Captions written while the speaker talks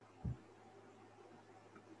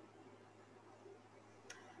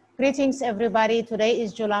Greetings, everybody. Today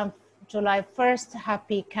is July 1st.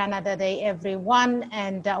 Happy Canada Day, everyone.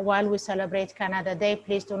 And while we celebrate Canada Day,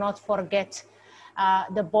 please do not forget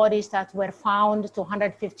the bodies that were found,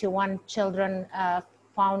 251 children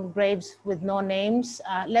found graves with no names.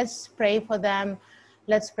 Let's pray for them.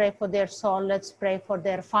 Let's pray for their soul. Let's pray for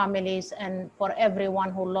their families and for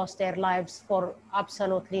everyone who lost their lives for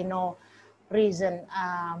absolutely no reason.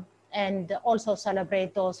 And also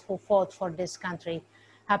celebrate those who fought for this country.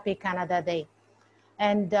 Happy Canada Day.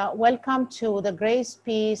 And welcome to the Grace,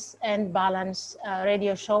 Peace, and Balance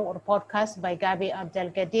radio show or podcast by Gabi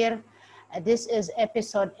Abdelgadir. This is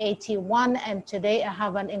episode 81, and today I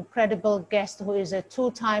have an incredible guest who is a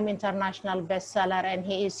two-time international bestseller, and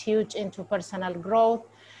he is huge into personal growth.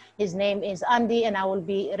 His name is Andy, and I will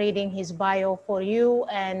be reading his bio for you.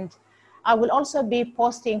 And I will also be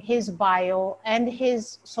posting his bio and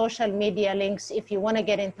his social media links if you want to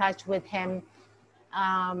get in touch with him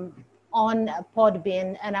on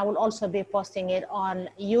Podbean, and I will also be posting it on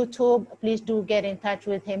YouTube. Please do get in touch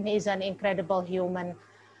with him. He's an incredible human.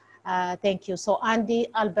 Thank you. So Andy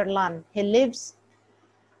Alberlan, he lives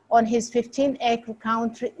on his 15-acre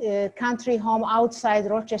country home outside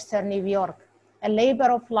Rochester, New York. A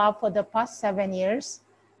labor of love for the past 7 years.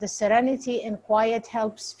 The serenity and quiet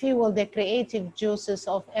helps fuel the creative juices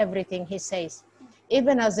of everything he says.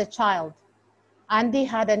 Even as a child, Andy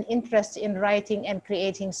had an interest in writing and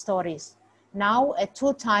creating stories. Now a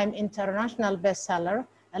two-time international bestseller,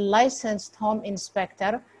 a licensed home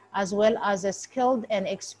inspector, as well as a skilled and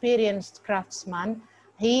experienced craftsman,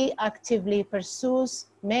 he actively pursues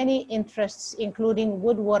many interests, including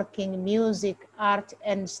woodworking, music, art,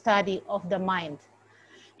 and study of the mind.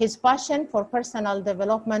 His passion for personal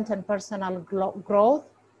development and personal growth,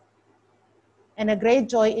 and a great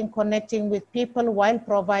joy in connecting with people while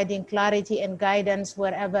providing clarity and guidance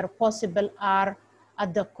wherever possible are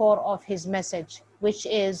at the core of his message, which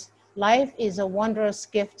is life is a wondrous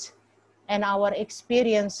gift and our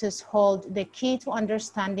experiences hold the key to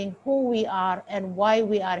understanding who we are and why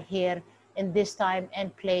we are here in this time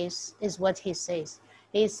and place, is what he says.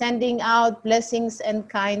 He's sending out blessings and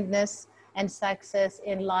kindness and success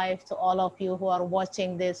in life to all of you who are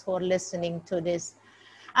watching this, who are listening to this.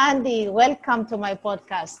 Andy, welcome to my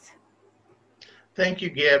podcast. Thank you,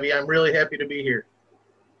 Gabby. I'm really happy to be here.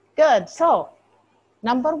 Good. So,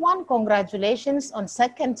 number one, congratulations on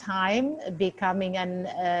second time becoming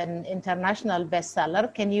an international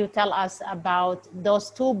bestseller. Can you tell us about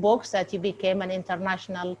those two books that you became an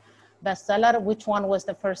international bestseller? Which one was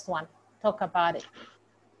the first one? Talk about it.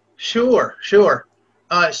 Sure.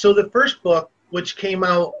 So the first book, which came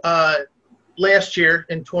out last year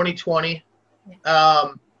in 2020,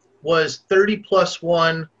 was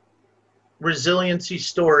 30+1 resiliency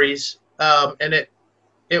stories, and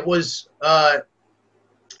it was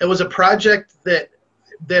a project that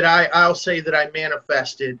I'll say that I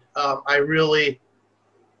manifested. I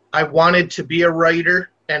wanted to be a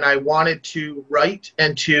writer, and I wanted to write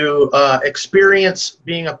and to experience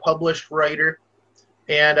being a published writer,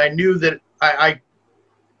 and I knew that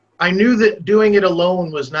I knew that doing it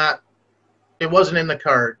alone was not. It wasn't in the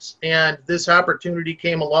cards, and this opportunity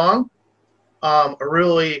came along. A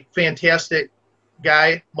really fantastic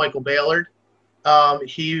guy, Michael Ballard.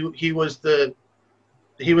 He was the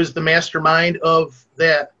mastermind of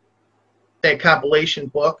that compilation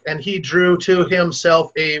book, and he drew to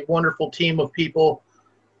himself a wonderful team of people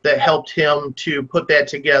that helped him to put that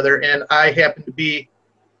together. And I happened to be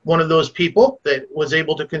one of those people that was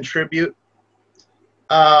able to contribute.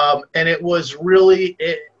 And it was really.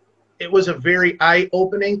 It was a very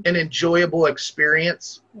eye-opening and enjoyable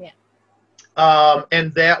experience. Yeah.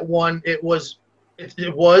 And that one, it was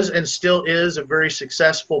and still is a very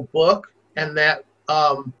successful book. And that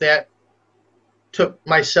took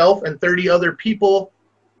myself and 30 other people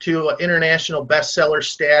to international bestseller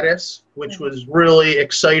status, which was really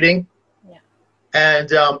exciting. Yeah.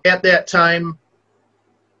 And at that time,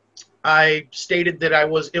 I stated that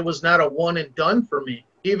it was not a one and done for me.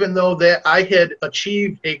 Even though that I had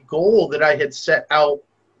achieved a goal that I had set out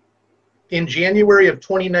in January of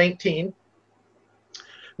 2019,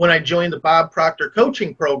 when I joined the Bob Proctor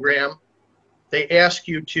coaching program, they ask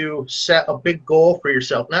you to set a big goal for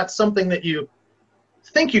yourself. Not something that you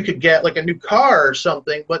think you could get, like a new car or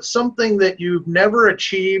something, but something that you've never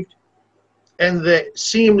achieved and that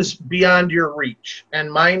seems beyond your reach.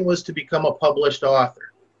 And mine was to become a published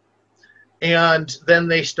author. And then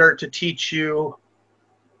they start to teach you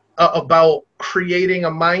about creating a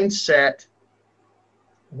mindset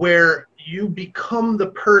where you become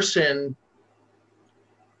the person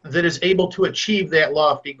that is able to achieve that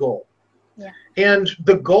lofty goal. Yeah. And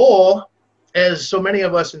the goal as so many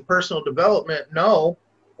of us in personal development know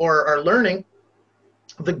or are learning,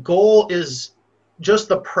 the goal is just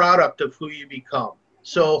the product of who you become.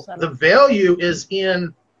 So Absolutely. the value is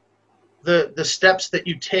in the steps that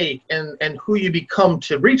you take and who you become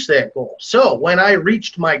to reach that goal. So when I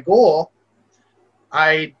reached my goal,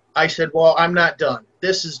 I said, well, I'm not done.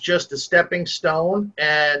 This is just a stepping stone.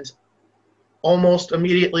 And almost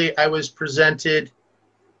immediately I was presented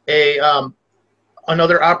a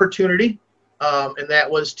another opportunity, and that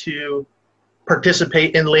was to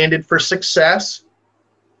participate in Landed for Success,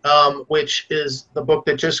 which is the book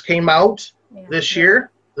that just came out this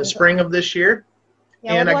year, the spring of this year.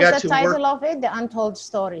 Yeah, and what I was got the to work. title of it? The Untold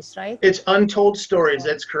Stories, right? It's Untold Stories.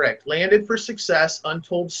 That's correct. Landed for Success,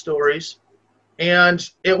 Untold Stories. And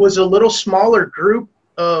it was a little smaller group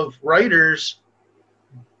of writers,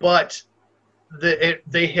 but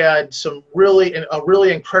they had a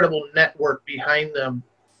really incredible network behind them.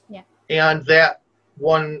 Yeah. And that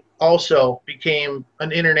one also became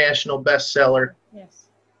an international bestseller. Yes.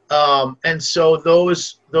 And so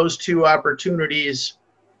those two opportunities,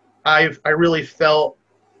 I really felt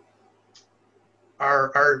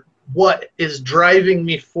are what is driving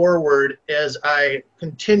me forward as I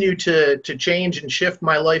continue to change and shift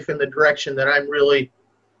my life in the direction that I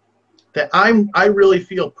really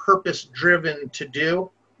feel purpose driven to do.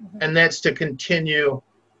 Mm-hmm. And that's to continue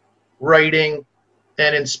writing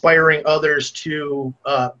and inspiring others to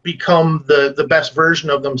become the best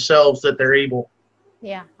version of themselves that they're able.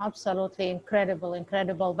 Yeah, absolutely. Incredible,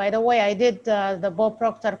 incredible. By the way, I did the Bob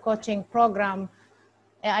Proctor coaching program.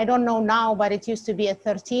 I don't know now, but it used to be a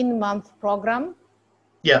 13-month program.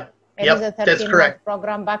 Yeah. It is a That's 13-month correct.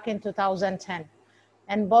 program back in 2010.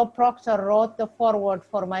 And Bob Proctor wrote the foreword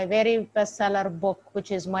for my very bestseller book,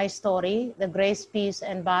 which is my story, The Grace, Peace,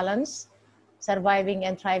 and Balance, Surviving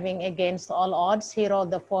and Thriving Against All Odds. He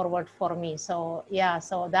wrote the foreword for me. So yeah,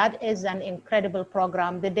 so that is an incredible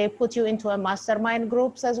program. Did they put you into a mastermind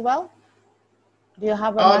groups as well? Do you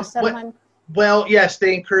have a mastermind? Well, yes,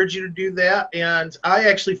 they encourage you to do that. And I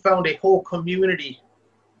actually found a whole community,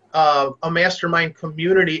 a mastermind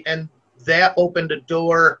community, and that opened a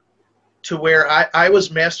door to where I was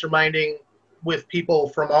masterminding with people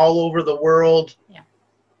from all over the world. Yeah.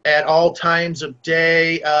 At all times of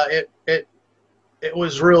day. It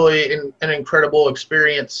was really an incredible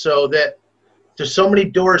experience. So that there's so many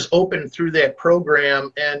doors open through that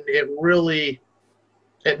program, and it really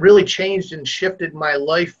changed and shifted my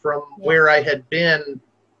life from where I had been,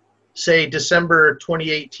 say, December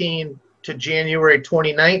 2018 to January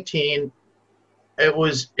 2019.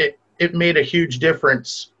 It made a huge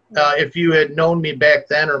difference. If you had known me back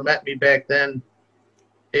then or met me back then,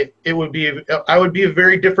 I would be a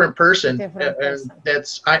very different person.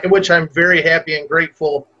 And which I'm very happy and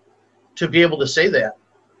grateful to be able to say that.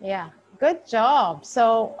 Yeah, good job.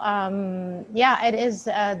 So yeah, it is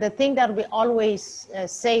the thing that we always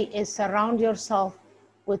say is surround yourself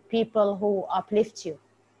with people who uplift you,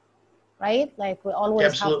 right? Like we always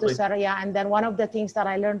Absolutely. have to and then one of the things that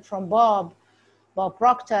I learned from Bob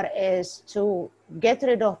Proctor is to get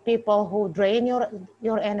rid of people who drain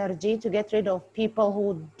your energy, to get rid of people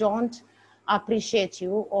who don't appreciate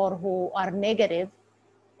you or who are negative.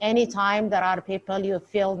 Anytime there are people you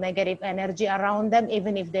feel negative energy around them,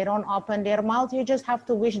 even if they don't open their mouth, you just have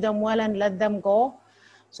to wish them well and let them go.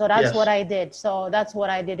 So that's what I did.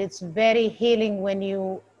 It's very healing when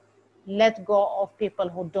you let go of people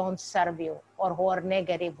who don't serve you or who are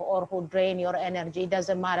negative or who drain your energy. It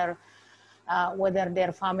doesn't matter whether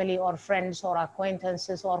they're family or friends or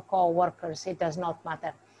acquaintances or co-workers, it does not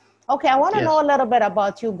matter. Okay, I want to know a little bit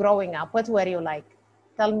about you growing up. What were you like?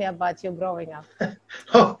 Tell me about you growing up.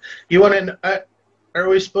 Oh, you want to? Are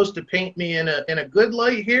we supposed to paint me in a good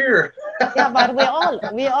light here? Yeah, but we all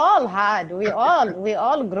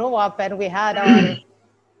grew up and we had our.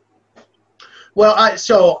 Well, I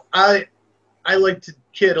like to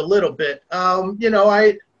kid a little bit.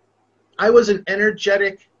 I was an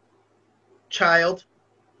energetic child.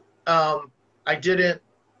 I didn't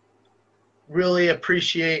really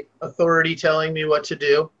appreciate authority telling me what to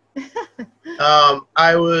do.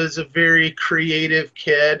 I was a very creative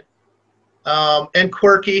kid, and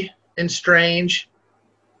quirky and strange.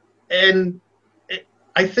 And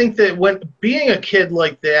I think that when being a kid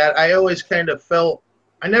like that, I always kind of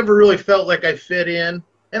I never really felt like I fit in.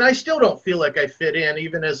 And I still don't feel like I fit in,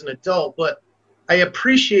 even as an adult. But I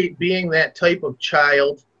appreciate being that type of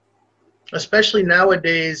child, especially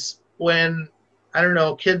nowadays when, I don't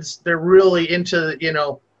know, kids, they're really into,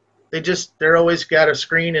 they're always got a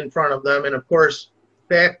screen in front of them. And of course,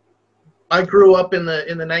 I grew up in the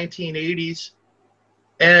 1980s,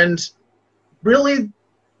 and really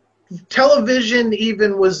television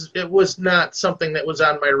even was not something that was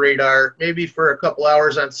on my radar. Maybe for a couple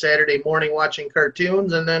hours on Saturday morning watching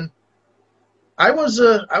cartoons, and then I was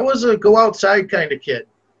a go outside kind of kid.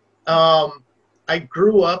 I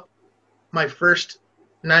grew up my first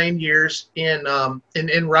 9 years in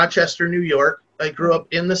Rochester, New York. I grew up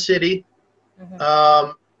in the city,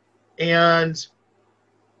 and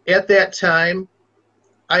at that time,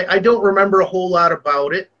 I don't remember a whole lot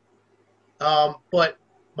about it, but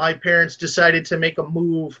my parents decided to make a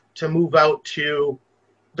move to move out to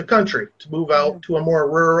the country, to move out to a more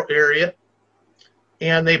rural area,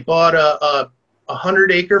 and they bought a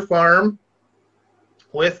 100-acre farm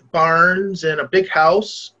with barns and a big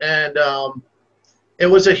house, and it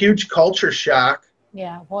was a huge culture shock.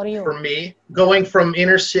 Yeah, what are you? For me, going from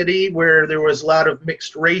inner city where there was a lot of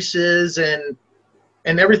mixed races and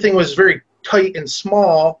everything was very tight and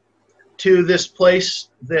small, to this place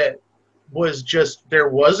that was just, there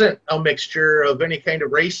wasn't a mixture of any kind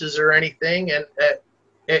of races or anything, and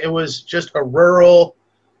it was just a rural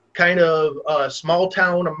kind of small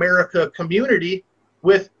town America community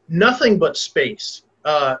with nothing but space.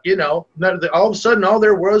 You know, all of a sudden all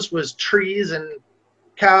there was trees and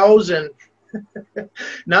cows and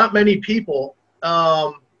not many people.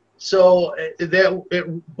 But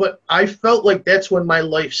I felt like that's when my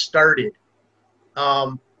life started.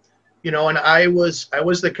 You know, and I was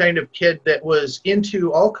the kind of kid that was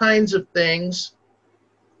into all kinds of things.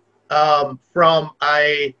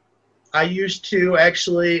 I used to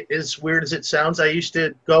actually, as weird as it sounds, I used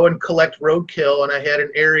to go and collect roadkill, and I had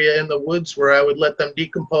an area in the woods where I would let them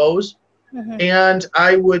decompose, and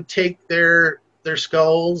I would take their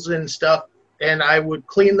skulls and stuff, and I would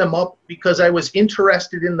clean them up because I was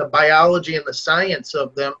interested in the biology and the science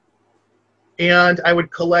of them, and I would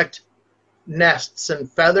collect nests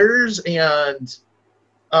and feathers and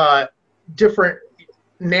different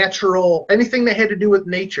natural, anything that had to do with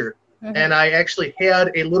nature. And I actually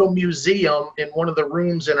had a little museum in one of the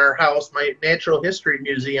rooms in our house, my natural history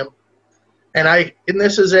museum. And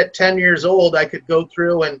this is at 10 years old, I could go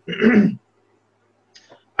through and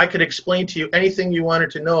I could explain to you anything you wanted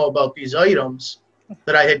to know about these items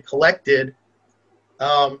that I had collected.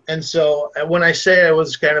 And so when I say I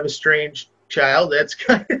was kind of a strange child, that's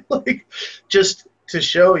kind of like just to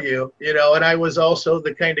show you, you know. And I was also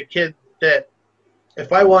the kind of kid that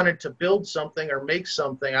if I wanted to build something or make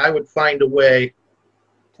something, I would find a way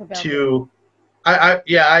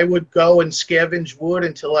I would go and scavenge wood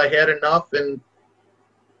until I had enough and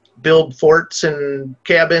build forts and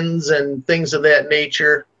cabins and things of that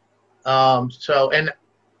nature. And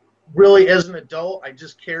really as an adult, I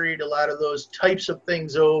just carried a lot of those types of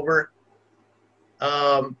things over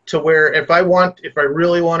to where if I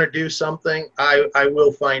really want to do something, I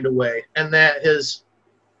will find a way. And that has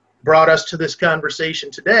brought us to this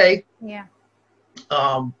conversation today. Yeah.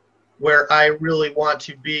 Where I really want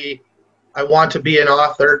to be an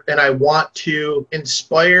author, and I want to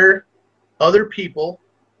inspire other people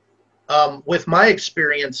with my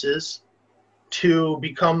experiences to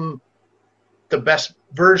become the best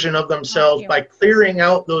version of themselves by clearing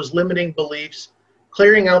out those limiting beliefs,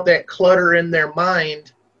 clearing out that clutter in their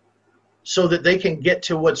mind so that they can get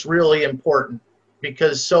to what's really important.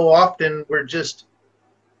 Because so often we're just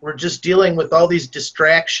dealing with all these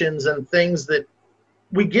distractions and things that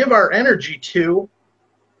we give our energy to,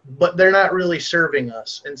 but they're not really serving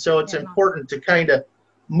us. And so it's important to kind of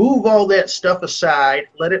move all that stuff aside,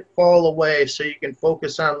 let it fall away so you can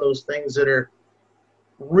focus on those things that are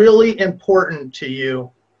really important to you.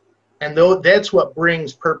 And that's what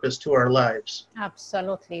brings purpose to our lives.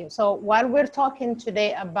 Absolutely. So while we're talking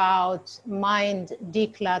today about mind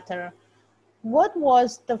declutter, when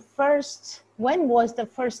was the first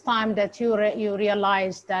time that you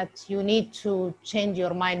realized that you need to change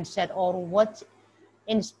your mindset, or what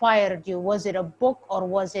inspired you? Was it a book, or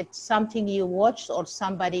was it something you watched or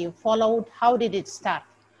somebody you followed? How did it start?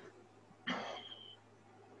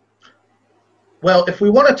 Well, if we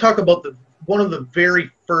want to talk about one of the very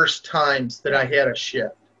first times that I had a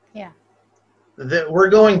shift, that we're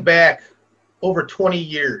going back over 20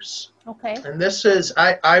 years. Okay. And this is,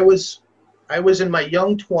 I was in my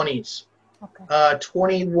young 20s,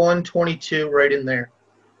 21, 22, right in there.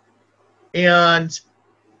 And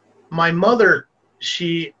my mother,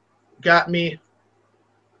 she got me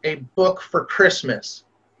a book for Christmas.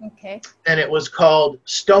 Okay. And it was called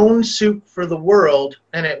Stone Soup for the World,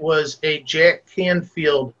 and it was a Jack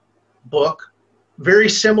Canfield book, very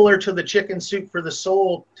similar to the Chicken Soup for the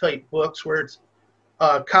Soul type books, where it's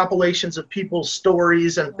compilations of people's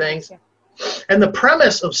stories and things. And the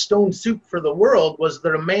premise of Stone Soup for the World was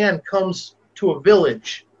that a man comes to a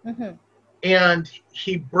village and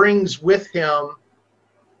he brings with him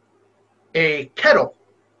a kettle.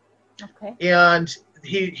 Okay. And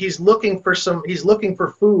he's looking for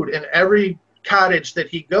food, and every cottage that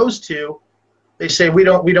he goes to, they say, we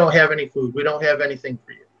don't have any food, we don't have anything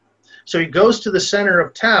for you. So he goes to the center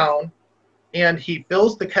of town, and he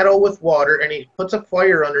fills the kettle with water, and he puts a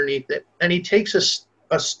fire underneath it, and he takes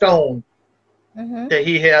a stone that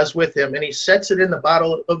he has with him, and he sets it in the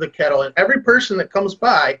bottom of the kettle, and every person that comes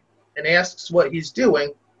by and asks what he's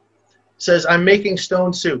doing says, I'm making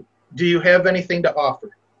stone soup. Do you have anything to offer?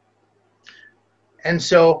 And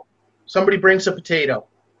so somebody brings a potato.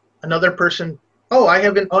 Another person, oh, I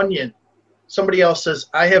have an onion. Somebody else says,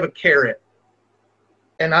 I have a carrot.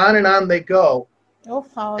 And on they go. Oh,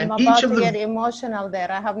 I'm and about to get emotional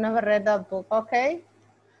there. I have never read that book. Okay.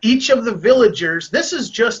 Each of the villagers, this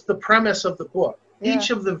is just the premise of the book. Yeah.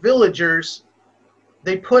 Each of the villagers,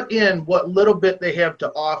 they put in what little bit they have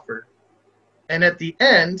to offer. And at the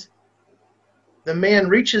end, the man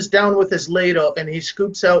reaches down with his ladle and he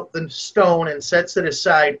scoops out the stone and sets it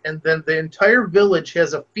aside. And then the entire village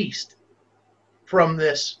has a feast from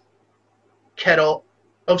this kettle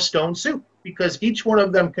of stone soup, because each one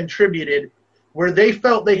of them contributed where they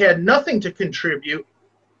felt they had nothing to contribute,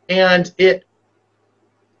 and it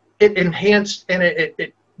enhanced, and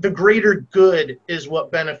it the greater good is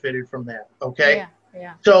what benefited from that. Okay. Yeah.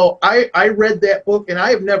 Yeah. So I read that book, and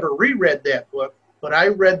I have never reread that book, but I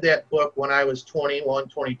read that book when I was 21,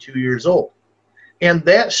 22 years old. And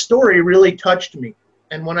that story really touched me.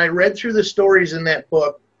 And when I read through the stories in that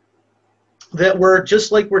book that were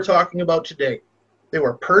just like we're talking about today, they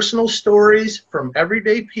were personal stories from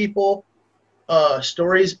everyday people,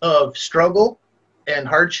 stories of struggle and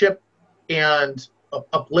hardship and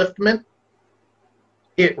upliftment.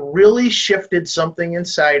 It really shifted something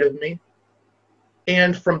inside of me.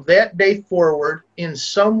 And from that day forward, in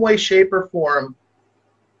some way, shape, or form,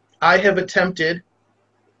 I have attempted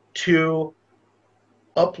to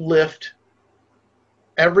uplift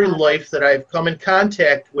every life that I've come in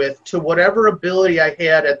contact with to whatever ability I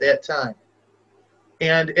had at that time.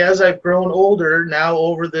 And as I've grown older, now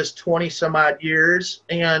over this 20 some odd years,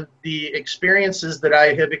 and the experiences that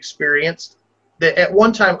I have experienced that at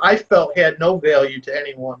one time I felt had no value to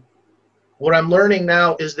anyone, what I'm learning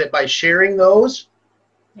now is that by sharing those,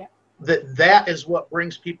 that is what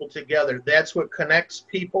brings people together. That's what connects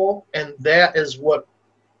people, and that is what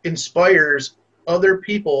inspires other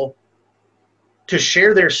people to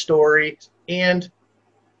share their story and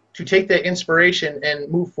to take that inspiration and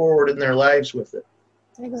move forward in their lives with it.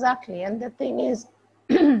 Exactly. And the thing is,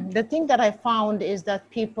 the thing that I found is that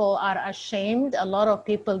people are ashamed. A lot of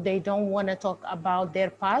people, they don't want to talk about their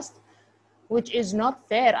past, which is not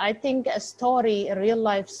fair. I think a story, a real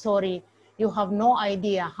life story, you have no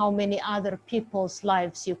idea how many other people's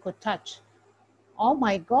lives you could touch. Oh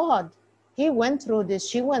my God, he went through this,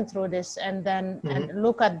 she went through this, and then and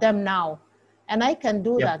look at them now. And I can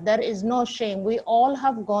do that. There is no shame. We all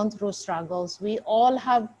have gone through struggles. We all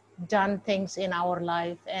have done things in our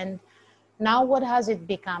life. And now what has it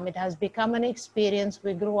become? It has become an experience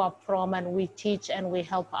we grew up from, and we teach and we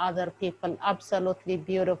help other people. Absolutely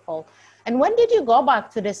beautiful. And when did you go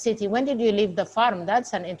back to the city? When did you leave the farm?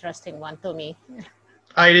 That's an interesting one to me.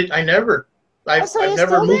 I never. I've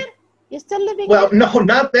never moved. There? You're still living well, there? No,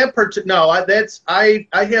 not that part. No,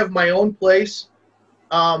 I have my own place,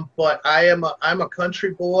 but I'm a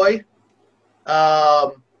country boy.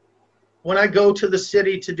 When I go to the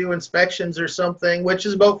city to do inspections or something, which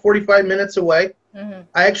is about 45 minutes away,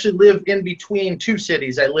 I actually live in between two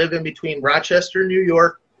cities. I live in between Rochester, New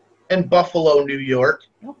York, and Buffalo, New York.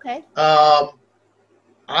 Okay.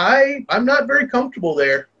 I'm not very comfortable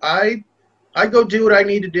there. I go do what I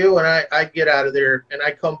need to do, and I get out of there, and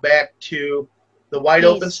I come back to the wide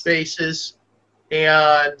open spaces.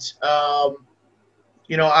 And I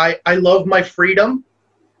love my freedom.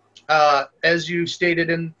 As you stated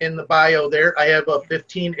in the bio there, I have a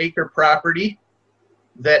 15-acre property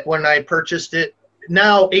that when I purchased it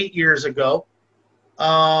now 8 years ago,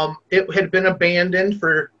 it had been abandoned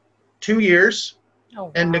for 2 years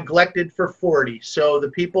and neglected for 40. So the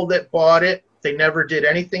people that bought it, they never did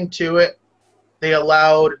anything to it. They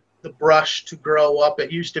allowed the brush to grow up.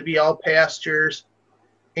 It used to be all pastures.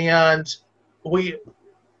 And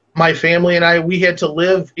my family and I, we had to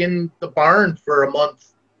live in the barn for a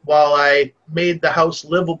month while I made the house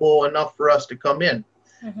livable enough for us to come in,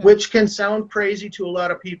 which can sound crazy to a lot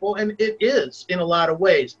of people, and it is in a lot of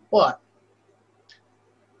ways, but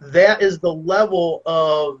that is the level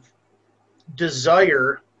of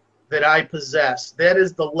desire that I possess. That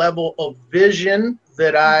is the level of vision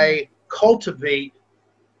that I cultivate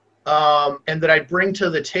and that I bring to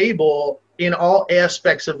the table in all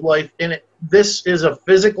aspects of life. And this is a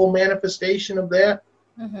physical manifestation of that.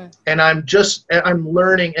 Mm-hmm. And I'm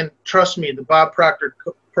learning, and trust me, the Bob Proctor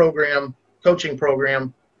coaching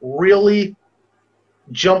program really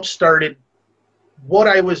jump-started what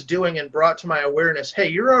I was doing and brought to my awareness, hey,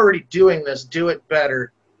 you're already doing this, do it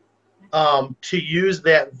better. To use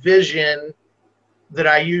that vision that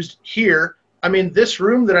I used here. I mean, this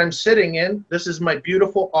room that I'm sitting in, this is my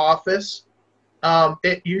beautiful office.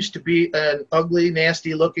 It used to be an ugly,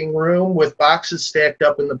 nasty looking room with boxes stacked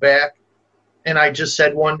up in the back. And I just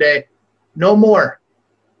said one day, no more.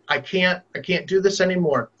 I can't do this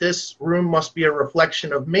anymore. This room must be a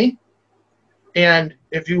reflection of me. And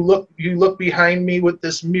if you look behind me with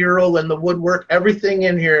this mural and the woodwork, everything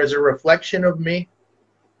in here is a reflection of me.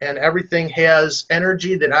 And everything has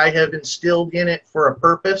energy that I have instilled in it for a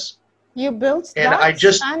purpose. You built and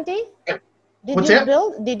that, Andy?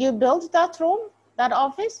 Did you build that room, that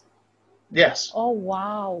office? Yes. Oh,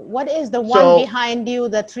 wow. What is the one behind you,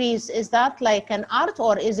 the trees? Is that like an art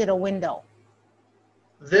or is it a window?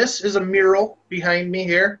 This is a mural behind me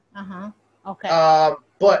here. Uh-huh. Okay.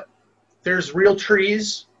 But there's real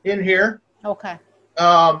trees in here. Okay.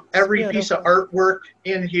 Every piece of artwork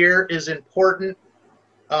in here is important.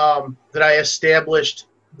 That I established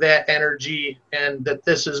that energy and that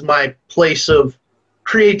this is my place of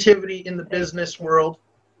creativity in the business world.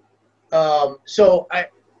 As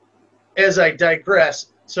I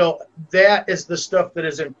digress, so that is the stuff that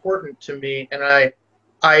is important to me, and I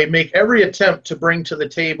make every attempt to bring to the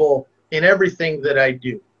table in everything that I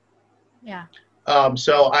do. Yeah.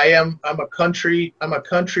 So I'm a country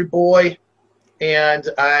boy, and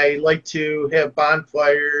I like to have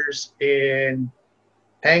bonfires and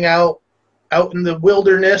hang out in the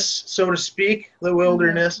wilderness, so to speak, the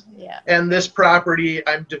wilderness. Mm-hmm. Yeah. And this property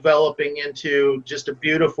I'm developing into just a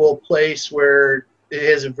beautiful place where it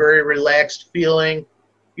has a very relaxed feeling.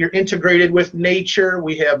 You're integrated with nature.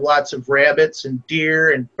 We have lots of rabbits and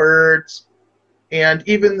deer and birds. And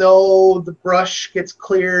even though the brush gets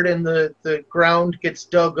cleared and the ground gets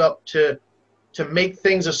dug up to make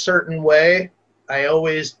things a certain way, I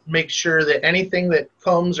always make sure that anything that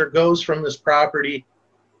comes or goes from this property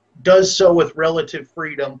does so with relative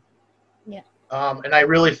freedom. Yeah. And I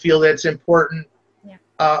really feel that's important. Yeah.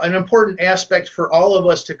 An important aspect for all of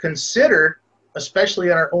us to consider, especially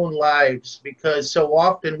in our own lives, because so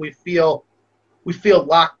often we feel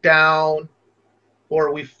locked down,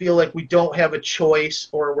 or we feel like we don't have a choice,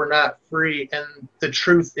 or we're not free. And the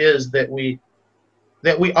truth is that we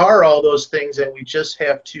are all those things, and we just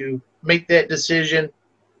have to make that decision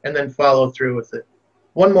and then follow through with it.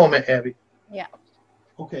 One moment, Abby. Yeah.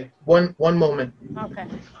 Okay, one moment. Okay.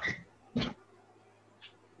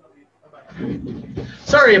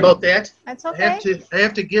 Sorry about that. That's okay. I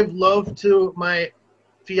have to give love to my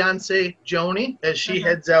fiance Joni as she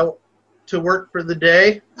heads out to work for the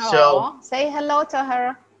day. Aww. So say hello to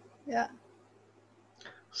her. Yeah.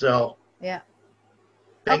 So yeah.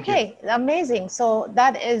 Thank you. Amazing. So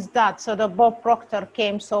that is that. So the Bob Proctor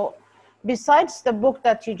came. So besides the book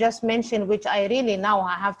that you just mentioned, which I really now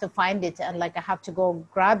I have to find it and like I have to go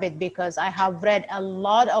grab it because I have read a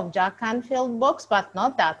lot of Jack Canfield books, but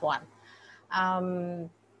not that one.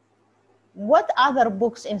 What other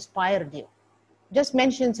books inspired you? Just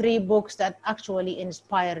mention 3 books that actually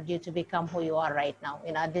inspired you to become who you are right now.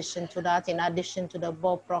 In addition to that, in addition to the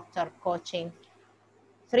Bob Proctor coaching,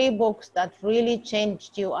 3 books that really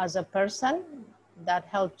changed you as a person, that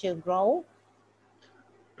helped you grow.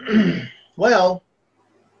 Well,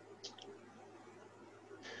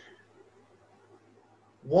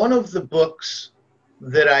 one of the books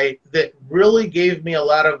that really gave me a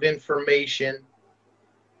lot of information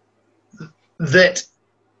that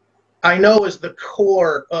I know is the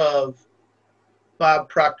core of Bob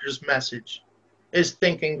Proctor's message is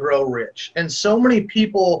Think and Grow Rich. And so many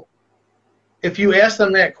people, if you ask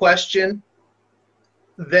them that question,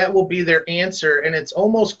 that will be their answer, and it's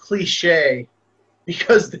almost cliche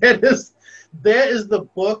because that is the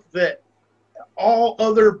book that all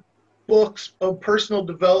other books of personal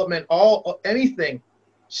development, anything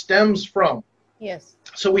stems from. Yes.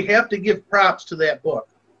 So we have to give props to that book.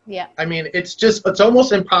 Yeah. I mean, it's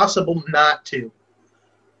almost impossible not to.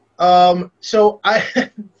 So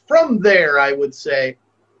from there, I would say,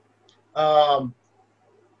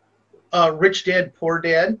 Rich Dad, Poor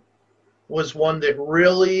Dad was one that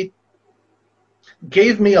really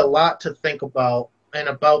gave me a lot to think about, and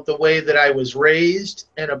about the way that I was raised,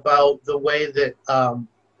 and about the way that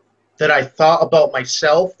that I thought about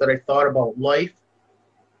myself, that I thought about life.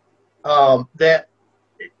 That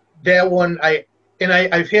one, and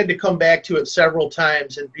I've had to come back to it several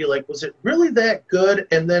times and be like, was it really that good?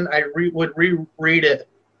 And then I would reread it.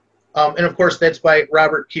 And of course, that's by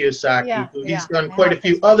Robert Kiyosaki. Yeah, He's yeah. done I quite a have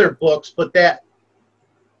few this book. other books, but that,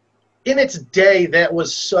 in its day, that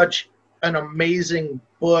was such an amazing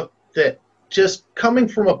book that just coming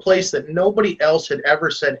from a place that nobody else had ever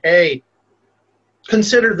said, hey,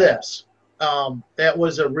 consider this. That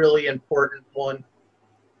was a really important one.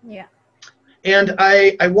 Yeah. And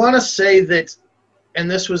I want to say that, and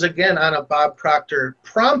this was again on a Bob Proctor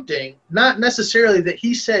prompting, not necessarily that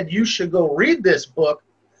he said you should go read this book,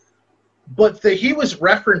 but that he was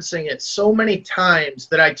referencing it so many times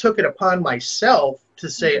that I took it upon myself to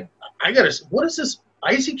say, I gotta, what is this?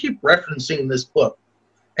 Why does he keep referencing this book?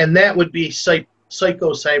 And that would be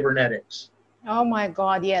Psycho-Cybernetics. Oh my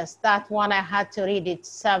God, yes. That one I had to read it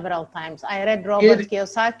several times. I read Robert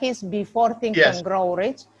Kiyosaki's Before Think and Grow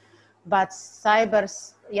Rich, but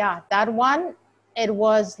yeah, that one, it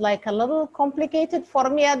was like a little complicated for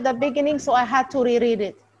me at the beginning, so I had to reread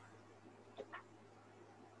it.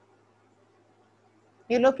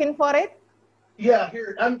 You looking for it? Yeah,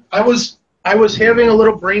 here I was having a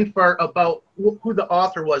little brain fart about who the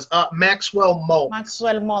author was. Maxwell Maltz.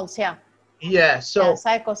 Maxwell Maltz, yeah. Yeah, so yeah,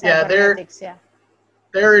 Psycho-Cybernetics, yeah.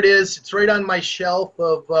 There it is. It's right on my shelf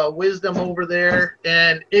of wisdom over there,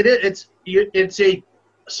 and it's a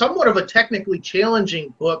somewhat of a technically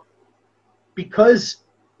challenging book because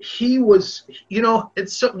he was, you know,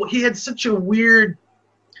 he had such a weird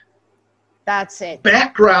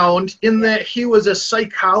background in that he was a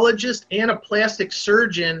psychologist and a plastic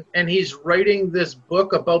surgeon, and he's writing this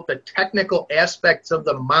book about the technical aspects of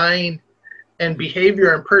the mind and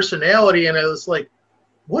behavior and personality, and I was like,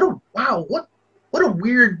 what a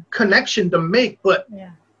weird connection to make, but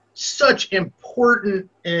such important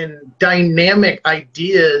and dynamic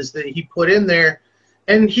ideas that he put in there,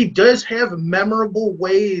 and he does have memorable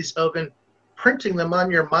ways of imprinting them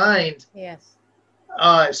on your mind. Yes.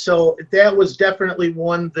 So that was definitely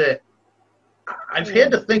one that I've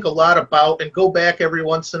had to think a lot about and go back every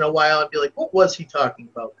once in a while and be like, what was he talking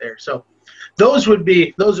about there? So those would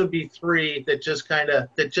be three that just kind of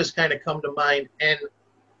come to mind. And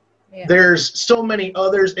there's so many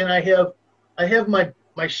others, and I have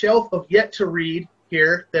my shelf of yet to read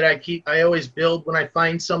here that I always build when I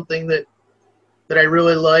find something that I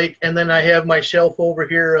really like, and then I have my shelf over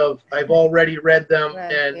here of I've already read them,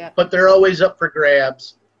 but they're always up for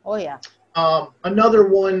grabs. Oh yeah. Another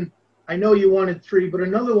one, I know you wanted three, but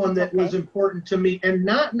another one that was important to me, and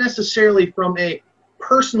not necessarily from a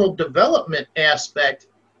personal development aspect,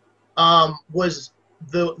 was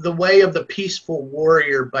the Way of the Peaceful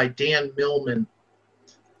Warrior by Dan Millman.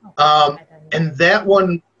 And that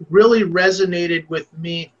one really resonated with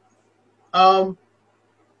me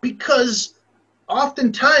because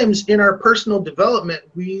oftentimes in our personal development,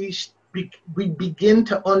 we begin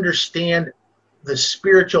to understand the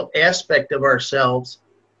spiritual aspect of ourselves,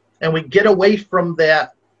 and we get away from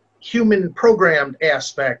that human programmed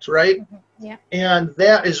aspect, right? Yeah. And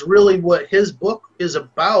that is really what his book is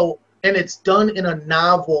about, and it's done in a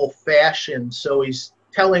novel fashion. So he's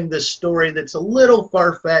telling this story that's a little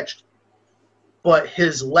far-fetched, but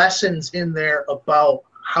his lessons in there about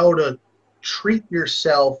how to treat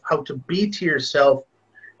yourself, how to be to yourself,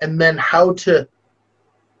 and then how to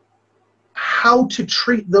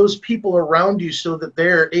treat those people around you so that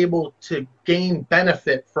they're able to gain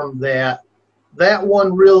benefit from that. That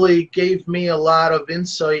one really gave me a lot of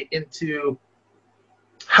insight into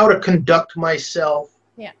how to conduct myself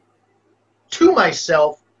to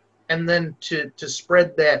myself, and then to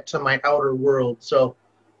spread that to my outer world. So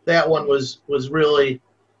that one was really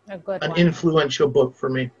an influential book for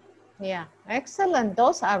me. Yeah, excellent.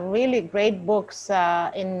 Those are really great books.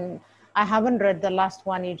 I haven't read the last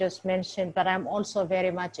one you just mentioned, but I'm also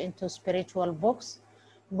very much into spiritual books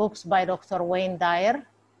by Dr. Wayne Dyer.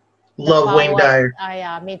 Love Wayne Dyer.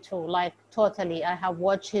 Yeah, me too. Like totally. I have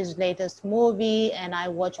watched his latest movie, and I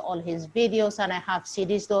watch all his videos, and I have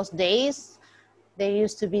CDs those days. They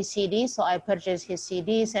used to be CDs, so I purchased his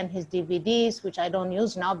CDs and his DVDs, which I don't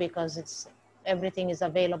use now because everything is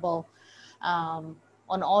available on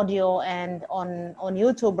audio and on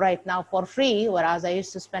YouTube right now for free, whereas I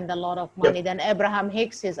used to spend a lot of money. Yep. Then Abraham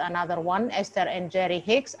Hicks is another one, Esther and Jerry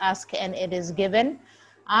Hicks, Ask and It Is Given.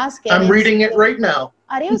 I'm reading it right now.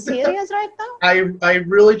 Are you serious right now? I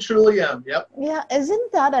really truly am. Yep. Yeah,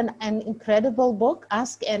 isn't that an incredible book,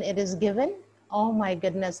 Ask and It Is Given? Oh my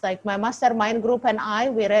goodness, like my mastermind group and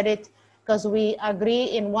we read it because we agree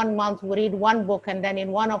in 1 month we read one book, and then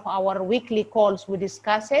in one of our weekly calls we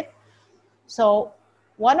discuss it. So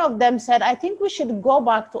one of them said, I think we should go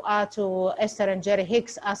back to Esther and Jerry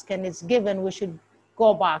Hicks, Ask and It's Given. We should go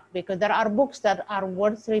back, because there are books that are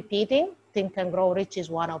worth repeating. Think and Grow Rich is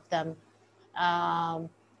one of them.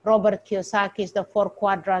 Robert Kiyosaki's The Four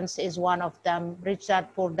Quadrants is one of them. Rich Dad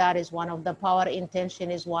Poor Dad is one of them. Power Intention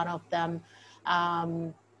is one of them.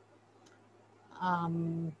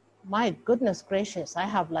 My goodness gracious, I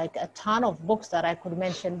have like a ton of books that I could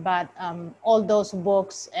mention, but all those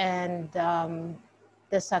books, and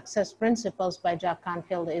The Success Principles by Jack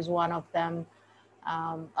Canfield is one of them.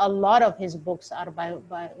 A lot of his books are by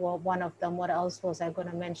well, one of them. What else was I going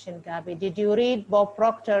to mention, Gabby? Did you read Bob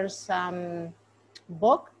Proctor's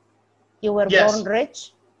book, You Were Born Rich?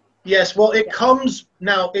 Yes, well, it comes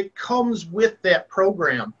with that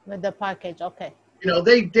program. With the package, okay. You know,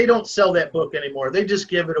 they don't sell that book anymore. They just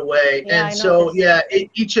give it away. Yeah, and so, yeah,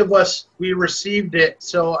 each of us, we received it.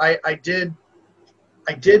 So I did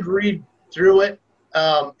read through it.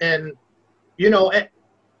 And, you know,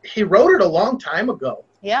 he wrote it a long time ago.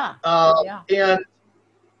 Yeah. And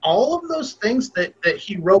all of those things that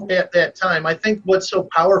he wrote at that time, I think what's so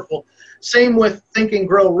powerful, same with Think and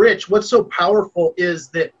Grow Rich, what's so powerful is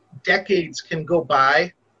that decades can go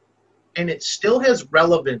by and it still has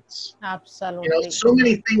relevance. Absolutely. You know, so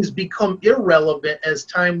many things become irrelevant as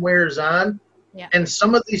time wears on. Yeah. And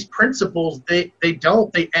some of these principles, they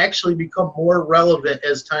actually become more relevant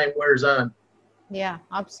as time wears on. Yeah,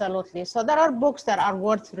 absolutely. So there are books that are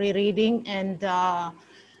worth rereading, and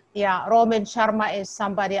yeah, Roman Sharma is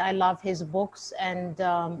somebody, I love his books, and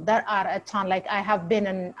there are a ton. Like, I have been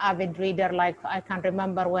an avid reader. Like, I can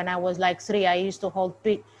remember when I was like 3, I used to hold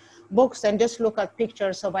books and just look at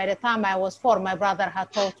pictures. So by the time I was 4, my brother had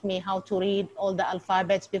taught me how to read all the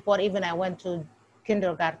alphabets before even I went to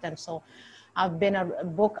kindergarten. So I've been a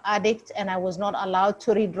book addict, and I was not allowed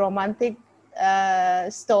to read romantic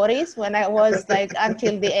stories when I was like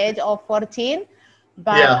until the age of 14.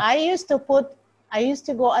 But yeah. I used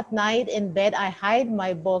to go at night in bed. I hide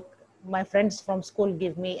my book, my friends from school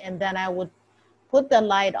give me, and then I would put the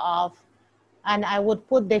light off, and I would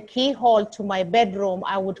put the keyhole to my bedroom.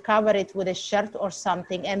 I would cover it with a shirt or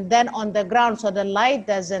something, and then on the ground, so the light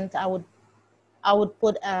doesn't, I would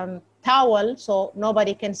put towel so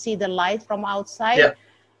nobody can see the light from outside. Yeah.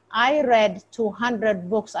 I read 200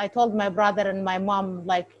 books. I told my brother and my mom,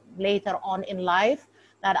 like later on in life,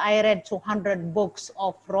 that I read 200 books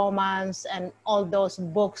of romance and all those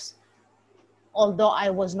books, although I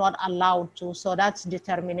was not allowed to. So that's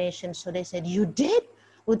determination. So they said, you did?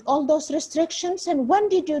 With all those restrictions? And when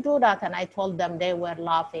did you do that? And I told them, they were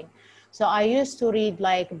laughing. So I used to read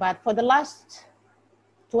but for the last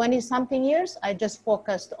 20 something years, I just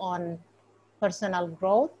focused on personal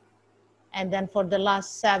growth. And then for the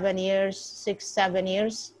last 7 years, 6, 7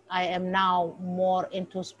 years, I am now more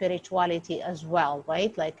into spirituality as well,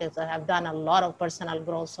 right? Like, as I have done a lot of personal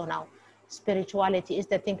growth. So now spirituality is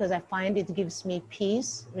the thing, because I find it gives me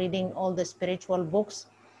peace, reading all the spiritual books.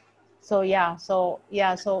 So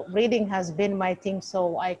so reading has been my thing.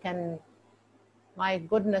 So I can, my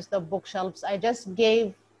goodness, the bookshelves. I just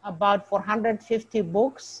gave about 450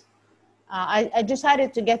 books. I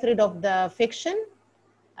decided to get rid of the fiction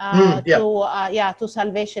to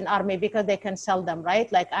Salvation Army, because they can sell them,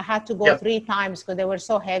 right? Like, I had to go 3 times because they were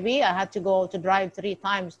so heavy. I had to drive 3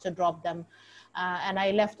 times to drop them. And I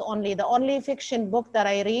left the only fiction book that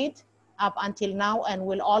I read up until now and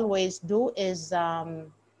will always do is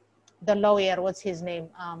the lawyer, what's his name?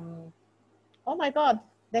 Oh my God,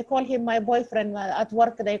 they call him my boyfriend at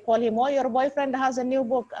work. They call him, oh, your boyfriend has a new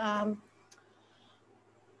book.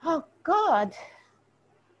 Oh God.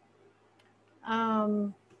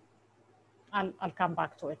 I'll come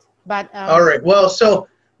back to it. But all right. Well, so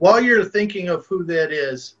while you're thinking of who that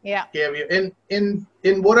is, Gabby,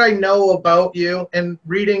 in what I know about you and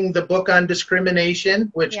reading the book on discrimination,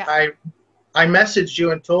 which I messaged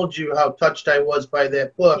you and told you how touched I was by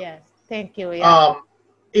that book. Yes, thank you. Yeah.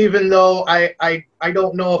 Even though I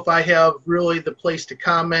don't know if I have really the place to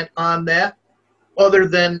comment on that, other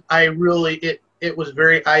than it was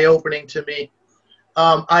very eye-opening to me.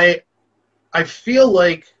 I feel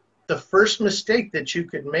like the first mistake that you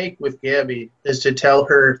could make with Gabby is to tell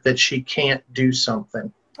her that she can't do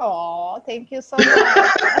something. Oh, thank you so much.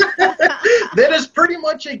 That is pretty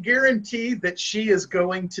much a guarantee that she is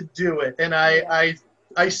going to do it. And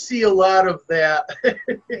I see a lot of that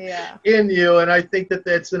in you, and I think that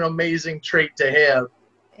that's an amazing trait to have.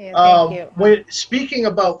 Yeah, thank you. Speaking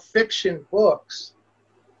about fiction books.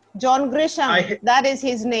 John Grisham, that is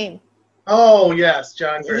his name. Oh, yes,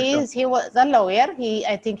 John Grisham. He was a lawyer.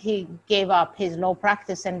 I think he gave up his law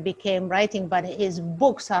practice and became writing, but his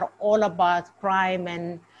books are all about crime,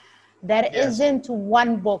 and there isn't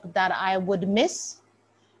one book that I would miss.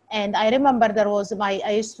 And I remember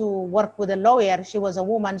I used to work with a lawyer. She was a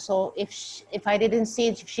woman. So if I didn't see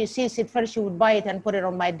it, if she sees it first, she would buy it and put it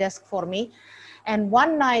on my desk for me. And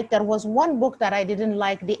one night there was one book that I didn't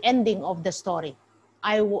like the ending of the story.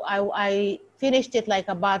 I finished it like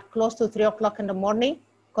about close to 3 o'clock in the morning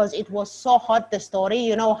because it was so hot, the story.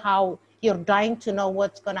 You know how you're dying to know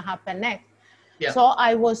what's going to happen next. Yeah. So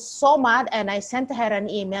I was so mad, and I sent her an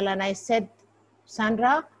email and I said,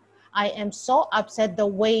 Sandra, I am so upset the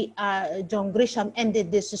way John Grisham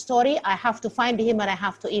ended this story. I have to find him and I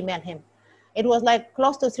have to email him. It was like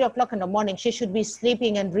close to 3 o'clock in the morning. She should be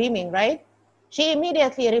sleeping and dreaming, right? She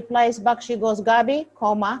immediately replies back. She goes, Gabi,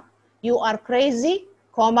 comma, you are crazy,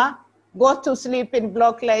 comma, go to sleep in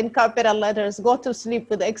block in capital letters, go to sleep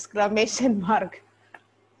with exclamation mark.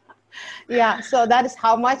 Yeah, so that is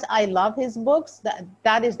how much I love his books.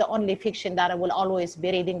 That is the only fiction that I will always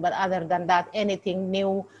be reading. But other than that, anything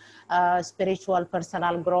new, spiritual,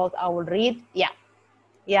 personal growth, I will read. Yeah,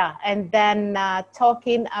 yeah. And then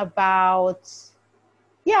talking about,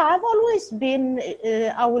 yeah, I've always been,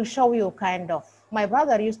 I will show you kind of. My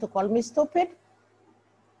brother used to call me stupid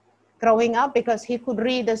growing up because he could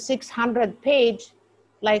read a 600-page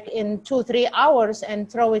like in 2-3 hours and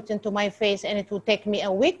throw it into my face, and it would take me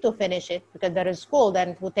a week to finish it because there is school. Then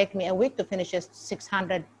it would take me a week to finish a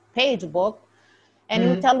 600-page book. And he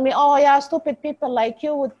would tell me, oh yeah, stupid people like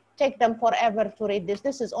you would take them forever to read this.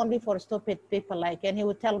 This is only for stupid people like you. And he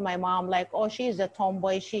would tell my mom like, oh, she's a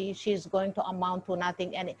tomboy. She's going to amount to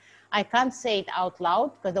nothing. And I can't say it out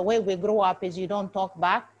loud because the way we grew up is you don't talk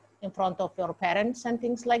back in front of your parents and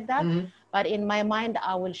things like that. But in my mind,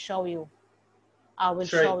 I will show you. I will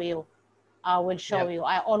show you. I will show you.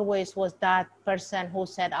 I always was that person who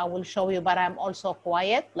said, I will show you, but I'm also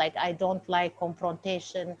quiet. Like I don't like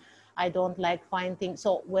confrontation. I don't like finding.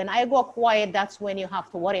 So when I go quiet, that's when you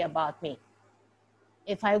have to worry about me.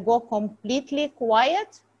 If I go completely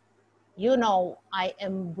quiet, you know, I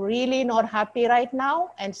am really not happy right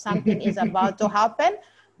now and something is about to happen.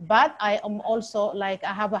 But I am also like,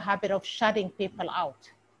 I have a habit of shutting people out,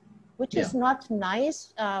 which is not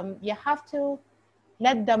nice. You have to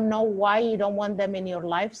let them know why you don't want them in your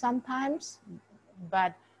life sometimes,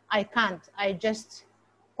 but I can't. I just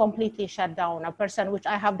completely shut down a person, which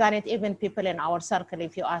I have done it, even people in our circle,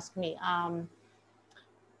 if you ask me.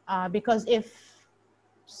 Because if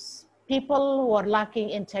people who are lacking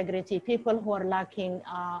integrity, people who are lacking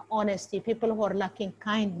honesty, people who are lacking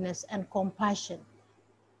kindness and compassion,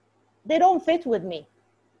 they don't fit with me.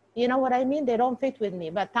 You know what I mean? They don't fit with me.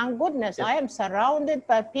 But thank goodness I am surrounded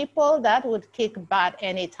by people that would kick butt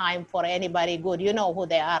anytime for anybody good. You know who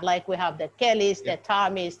they are. Like we have the Kellys, the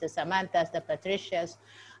Tommys, the Samanthas, the Patricias,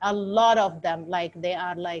 a lot of them. Like they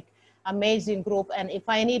are like amazing group. And if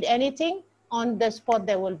I need anything on the spot,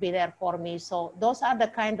 they will be there for me. So those are the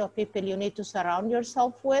kind of people you need to surround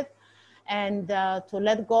yourself with, and to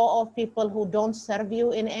let go of people who don't serve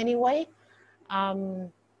you in any way.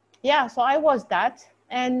 Yeah, so I was that.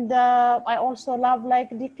 And I also love like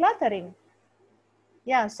decluttering.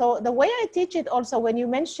 Yeah, so the way I teach it also, when you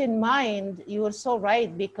mention mind, you are so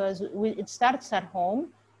right, because it starts at home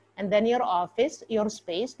and then your office, your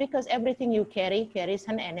space, because everything you carries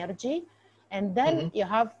an energy. And then you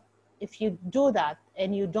have, if you do that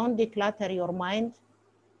and you don't declutter your mind,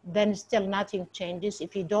 then still nothing changes.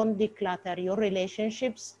 If you don't declutter your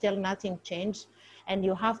relationships, still nothing changes. And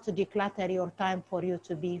you have to declutter your time for you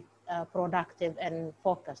to be productive and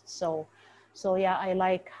focused. So yeah, I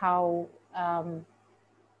like how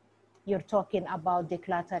you're talking about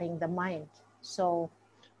decluttering the mind. So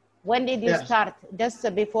when did you start,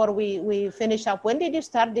 just before we finish up, when did you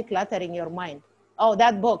start decluttering your mind? Oh,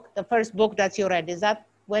 that book, the first book that you read, is that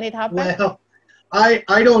when it happened? Well,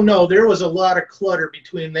 I don't know. There was a lot of clutter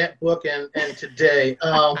between that book and today.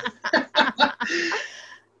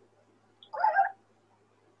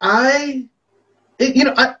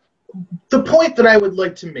 The point that I would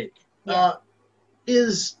like to make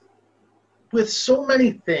is, with so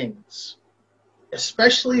many things,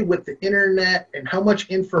 especially with the internet and how much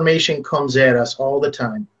information comes at us all the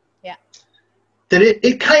time, that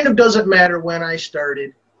it kind of doesn't matter when I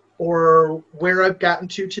started or where I've gotten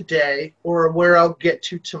to today or where I'll get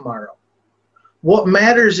to tomorrow. What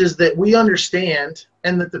matters is that we understand,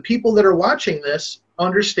 and that the people that are watching this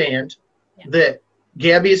understand that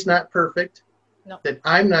Gabi is not perfect, that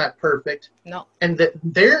I'm not perfect, and that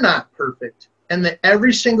they're not perfect, and that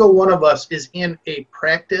every single one of us is in a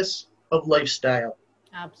practice of lifestyle.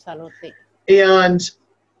 Absolutely. And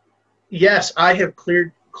yes, I have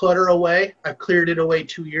cleared clutter away. I cleared it away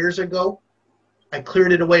 2 years ago. I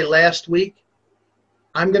cleared it away last week.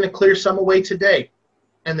 I'm going to clear some away today,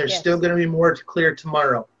 and there's still going to be more to clear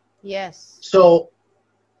tomorrow. Yes. So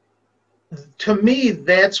to me,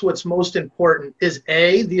 that's what's most important is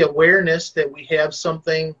the awareness that we have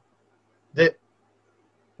something that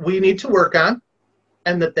we need to work on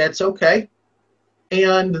and that that's okay.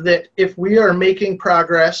 And that if we are making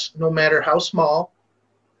progress, no matter how small,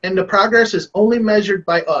 and the progress is only measured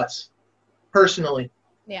by us personally,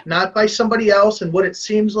 Yeah. not by somebody else and what it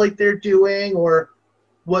seems like they're doing or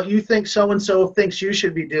what you think so-and-so thinks you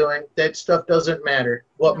should be doing, that stuff doesn't matter.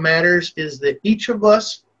 What No. matters is that each of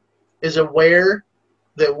us is aware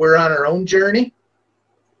that we're on our own journey,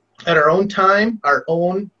 at our own time, our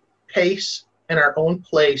own pace, and our own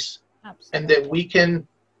place, and Absolutely. that we can,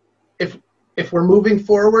 if we're moving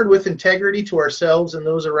forward with integrity to ourselves and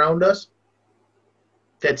those around us,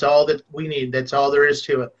 that's all that we need. That's all there is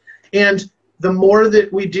to it. And the more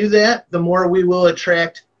that we do that, the more we will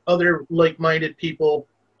attract other like-minded people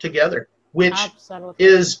together, which Absolutely.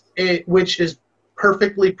 is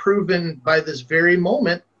perfectly proven by this very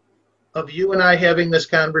moment of you and I having this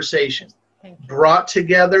conversation, Thank you. brought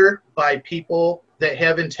together by people that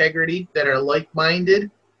have integrity, that are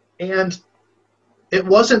like-minded. And it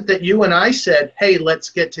wasn't that you and I said, hey, let's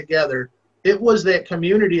get together. It was that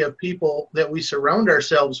community of people that we surround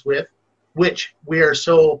ourselves with, which we are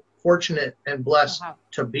so fortunate and blessed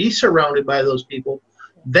to be surrounded by those people.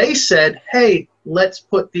 They said, hey, let's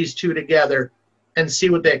put these two together and see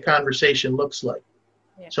what that conversation looks like.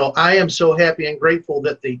 Yeah. So I am so happy and grateful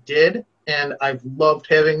that they did. And I've loved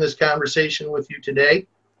having this conversation with you today.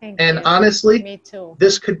 Thank you. Honestly, me too.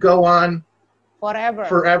 This could go on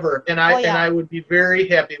forever. And I would be very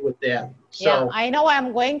happy with that. So yeah, I know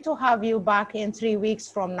I'm going to have you back in 3 weeks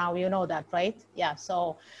from now. You know that, right? Yeah.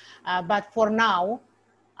 So, but for now,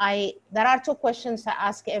 there are two questions I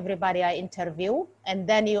ask everybody I interview, and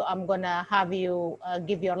then I'm gonna have you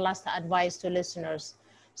give your last advice to listeners.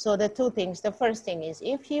 So the two things. The first thing is,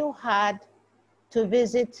 if you had to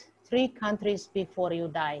visit 3 countries before you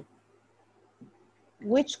die,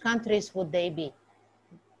 which countries would they be?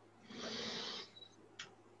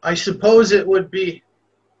 I suppose it would be,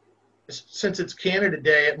 since it's Canada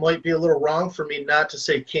Day, it might be a little wrong for me not to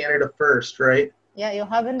say Canada first, right? Yeah, you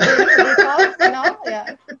haven't been before, no?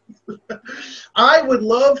 Yeah. I would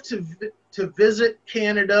love to visit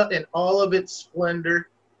Canada in all of its splendor.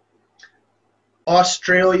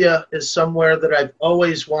 Australia is somewhere that I've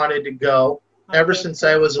always wanted to go, ever since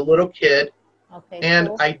I was a little kid. Okay, and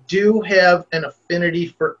cool. I do have an affinity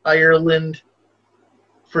for Ireland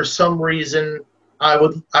for some reason.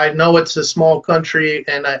 I know it's a small country,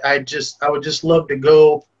 and I would just love to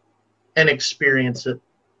go and experience it.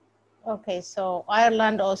 Okay, so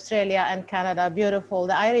Ireland, Australia, and Canada, beautiful.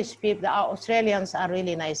 The Irish people, the Australians are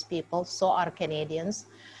really nice people, so are Canadians.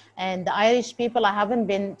 And the Irish people, I haven't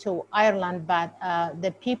been to Ireland, but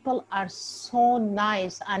the people are so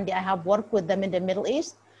nice, and I have worked with them in the Middle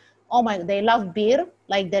East. Oh my, they love beer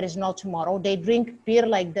like there is no tomorrow. They drink beer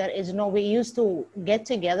like there is no, we used to get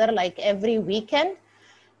together like every weekend.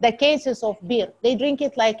 The cases of beer, they drink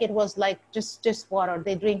it like it was like just water.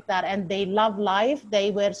 They drink that, and they love life.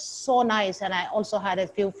 They were so nice. And I also had a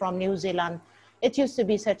few from New Zealand. It used to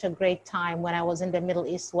be such a great time when I was in the Middle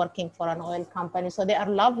East working for an oil company. So they are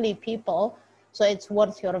lovely people. So it's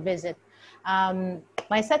worth your visit.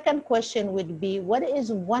 My second question would be, what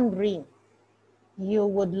is one dream you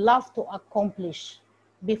would love to accomplish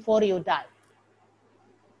before you die?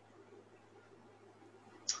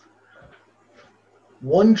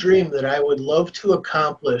 One dream that I would love to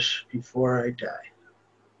accomplish before I die.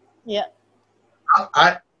 Yeah.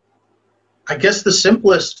 I guess the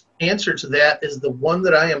simplest answer to that is the one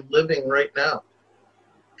that I am living right now.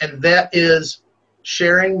 And that is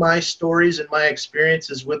sharing my stories and my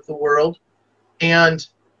experiences with the world. And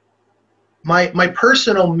my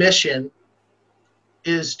personal mission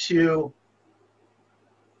is to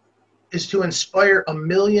inspire 1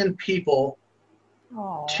 million people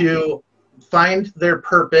to find their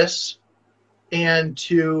purpose and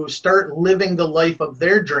to start living the life of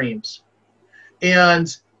their dreams.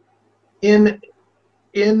 And in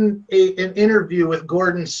an interview with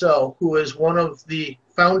Gordon So, who is one of the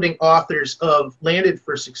founding authors of Landed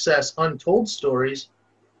for Success, Untold Stories,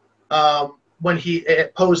 when he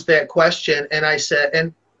posed that question, and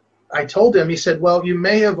I told him, he said, well, you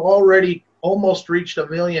may have already almost reached 1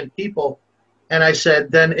 million people. And I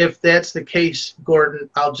said, then if that's the case, Gordon,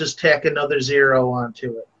 I'll just tack another 0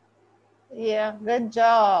 onto it. Yeah, good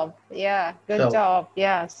job. Yeah, good job.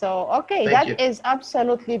 Yeah. So, okay, that is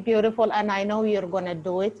absolutely beautiful. And I know you're going to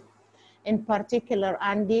do it. In particular,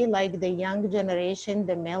 Andy, like the young generation,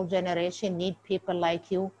 the male generation need people like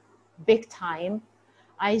you big time.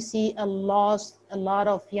 I see a lot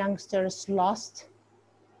of youngsters lost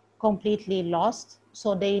completely lost. So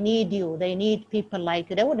they need you. They need people like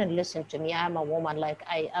you. They wouldn't listen to me. I'm a woman. Like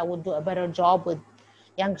I would do a better job with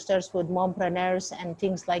youngsters, with mompreneurs and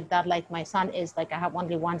things like that. Like my son is like, I have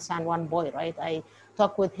only one son, one boy, right? I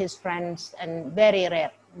talk with his friends, and very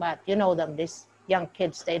rare, but you know them, these young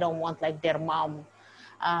kids, they don't want like their mom.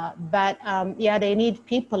 But yeah, they need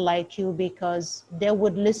people like you, because they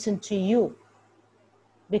would listen to you,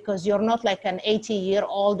 because you're not like an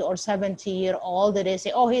 80-year-old or 70-year-old that they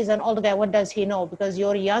say, oh, he's an old guy, what does he know? Because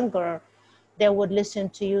you're younger, they would listen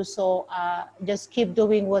to you. So just keep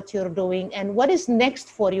doing what you're doing. And what is next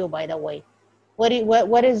for you, by the way?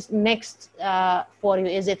 What is next for you?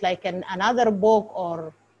 Is it like another book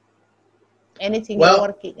or anything you're Well,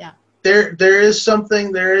 working? Yeah. there is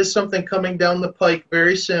something coming down the pike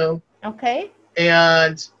very soon, Okay.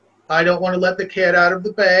 and I don't want to let the cat out of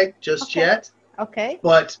the bag just Okay. yet. Okay.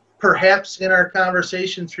 But perhaps in our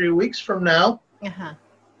conversation 3 weeks from now, Uh-huh.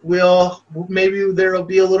 maybe there'll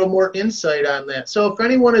be a little more insight on that. So if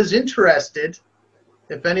anyone is interested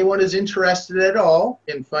at all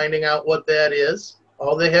in finding out what that is,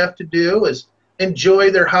 all they have to do is enjoy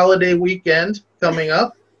their holiday weekend coming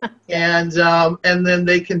up, Yeah. and then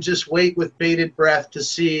they can just wait with bated breath to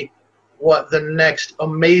see what the next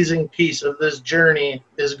amazing piece of this journey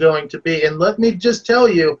is going to be. And let me just tell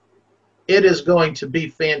you, it is going to be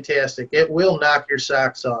fantastic. It will knock your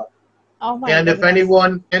socks off. Oh my And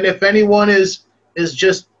goodness. if anyone is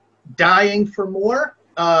just dying for more,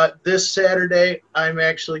 this Saturday I'm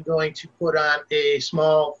actually going to put on a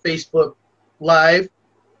small Facebook Live,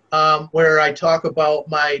 where I talk about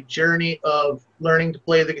my journey of learning to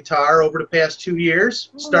play the guitar over the past 2 years,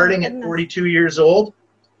 Oh my starting at goodness. 42 years old.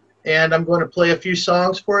 And I'm going to play a few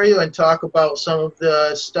songs for you and talk about some of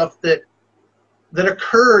the stuff that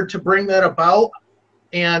occurred to bring that about,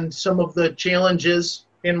 and some of the challenges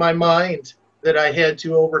in my mind that I had to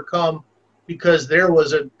overcome, because there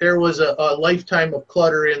was a lifetime of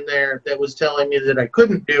clutter in there that was telling me that I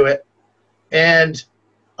couldn't do it. And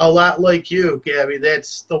a lot like you, Gabby,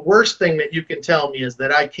 that's the worst thing that you can tell me, is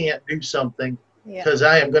that I can't do something, Yeah. because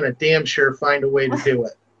I am going to damn sure find a way to do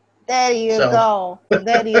it. There you So go.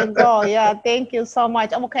 There you go. Yeah, thank you so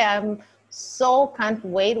much. Okay, I'm so can't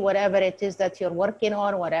wait, whatever it is that you're working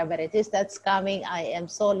on, whatever it is that's coming. I am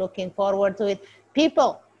so looking forward to it.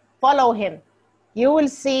 People, follow him. You will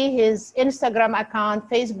see his Instagram account,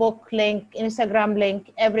 Facebook link, Instagram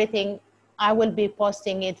link, everything. I will be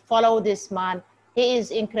posting it. Follow this man. He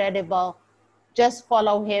is incredible. Just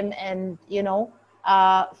follow him, and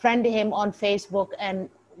friend him on Facebook, and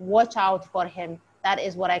watch out for him. That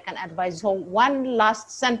is what I can advise. So one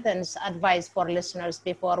last sentence advice for listeners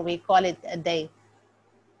before we call it a day.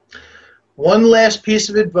 one last piece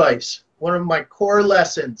of advice, one of my core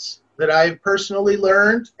lessons that I've personally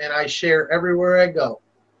learned and I share everywhere I go,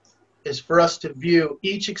 is for us to view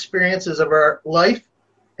each experiences of our life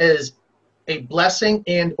as a blessing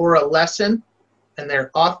and or a lesson, and they're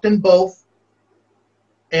often both.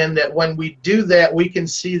 And that when we do that, we can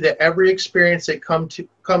see that every experience that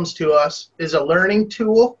comes to us is a learning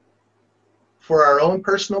tool for our own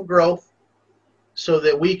personal growth, so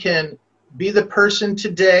that we can be the person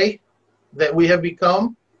today that we have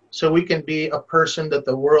become, so we can be a person that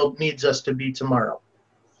the world needs us to be tomorrow.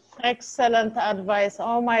 Excellent advice.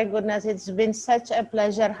 Oh my goodness, it's been such a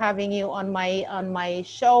pleasure having you on my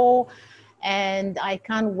show, and I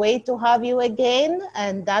can't wait to have you again.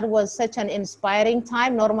 And that was such an inspiring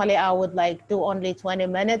time. Normally I would like do only 20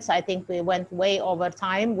 minutes. I think we went way over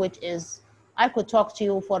time, which is, I could talk to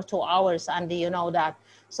you for 2 hours, Andy, you know that.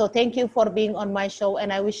 So thank you for being on my show,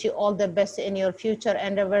 and I wish you all the best in your future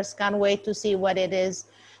endeavors. Can't wait to see what it is.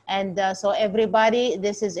 And so everybody,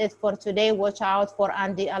 this is it for today. Watch out for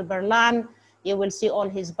Andy Alberlan. You will see all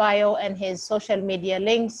his bio and his social media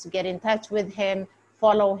links. Get in touch with him,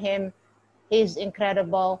 follow him. He's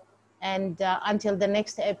incredible. And until the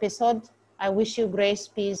next episode, I wish you grace,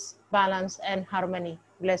 peace, balance, and harmony.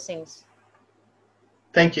 Blessings.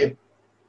 Thank you.